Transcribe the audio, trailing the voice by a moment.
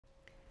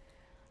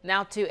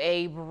Now to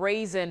a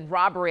brazen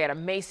robbery at a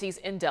Macy's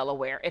in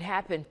Delaware. It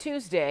happened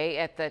Tuesday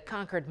at the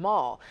Concord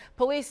Mall.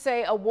 Police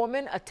say a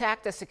woman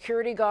attacked a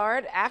security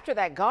guard after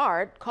that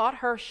guard caught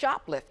her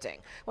shoplifting.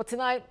 Well,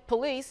 tonight,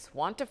 police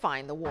want to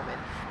find the woman.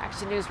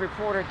 Action News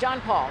reporter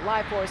John Paul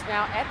live for us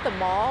now at the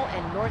mall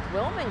in North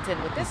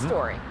Wilmington with this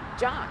story.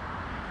 John.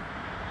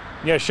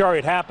 Yeah, Shari,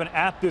 it happened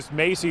at this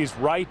Macy's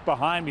right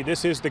behind me.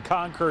 This is the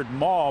Concord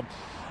Mall.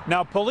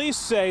 Now, police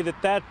say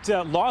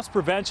that loss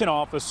prevention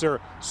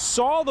officer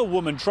saw the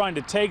woman trying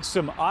to take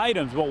some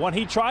items. But when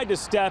he tried to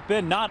step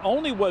in, not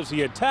only was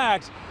he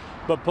attacked,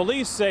 but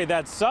police say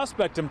that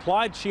suspect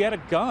implied she had a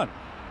gun.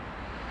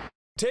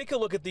 Take a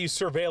look at these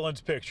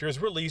surveillance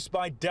pictures released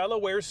by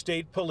Delaware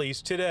State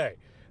Police today.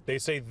 They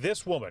say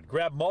this woman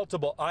grabbed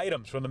multiple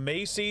items from the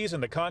Macy's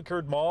and the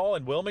Concord Mall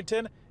in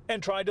Wilmington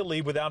and tried to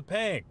leave without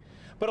paying.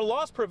 But a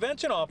loss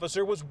prevention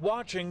officer was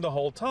watching the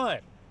whole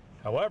time.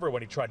 However,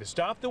 when he tried to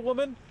stop the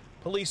woman,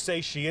 police say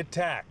she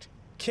attacked,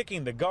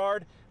 kicking the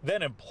guard,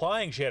 then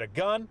implying she had a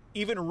gun,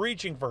 even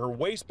reaching for her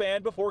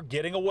waistband before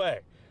getting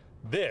away.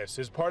 This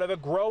is part of a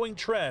growing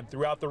trend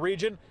throughout the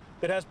region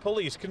that has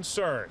police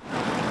concerned.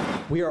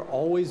 We are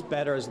always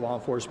better as law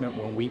enforcement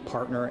when we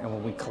partner and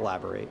when we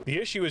collaborate. The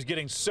issue is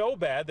getting so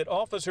bad that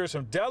officers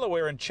from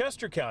Delaware and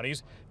Chester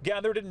counties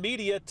gathered in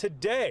media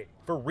today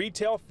for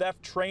retail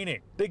theft training.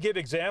 They give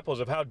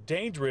examples of how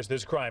dangerous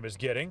this crime is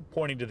getting,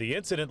 pointing to the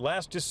incident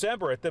last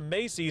December at the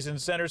Macy's in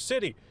Center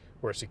City,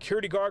 where a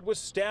security guard was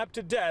stabbed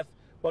to death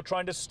while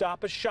trying to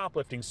stop a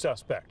shoplifting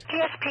suspect.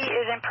 DSP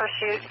is in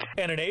pursuit.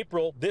 And in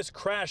April, this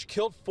crash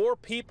killed 4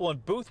 people in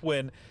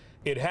Boothwyn.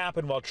 It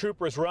happened while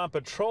troopers were on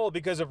patrol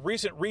because of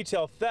recent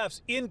retail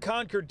thefts in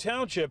Concord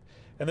Township,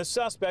 and the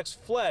suspects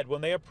fled when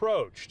they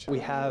approached. We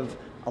have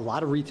a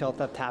lot of retail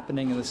theft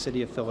happening in the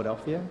city of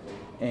Philadelphia,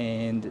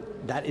 and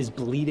that is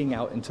bleeding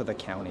out into the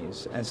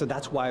counties. And so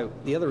that's why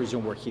the other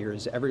reason we're here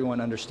is everyone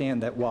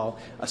understand that while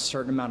a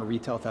certain amount of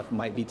retail theft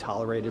might be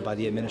tolerated by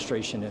the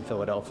administration in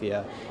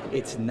Philadelphia,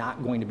 it's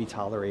not going to be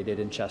tolerated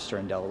in Chester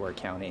and Delaware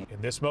County. In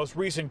this most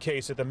recent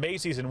case at the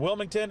Macy's in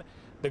Wilmington,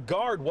 the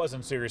guard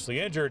wasn't seriously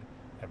injured,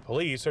 and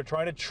police are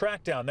trying to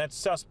track down that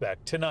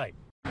suspect tonight.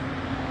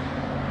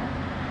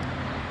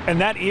 And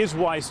that is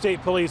why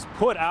state police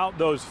put out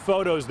those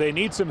photos. They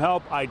need some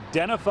help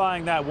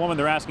identifying that woman.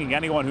 They're asking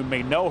anyone who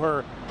may know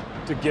her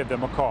to give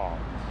them a call.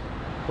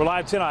 We're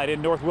live tonight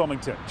in North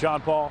Wilmington.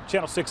 John Paul,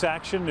 Channel 6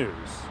 Action News.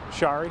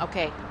 Shari?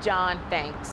 Okay, John, thanks.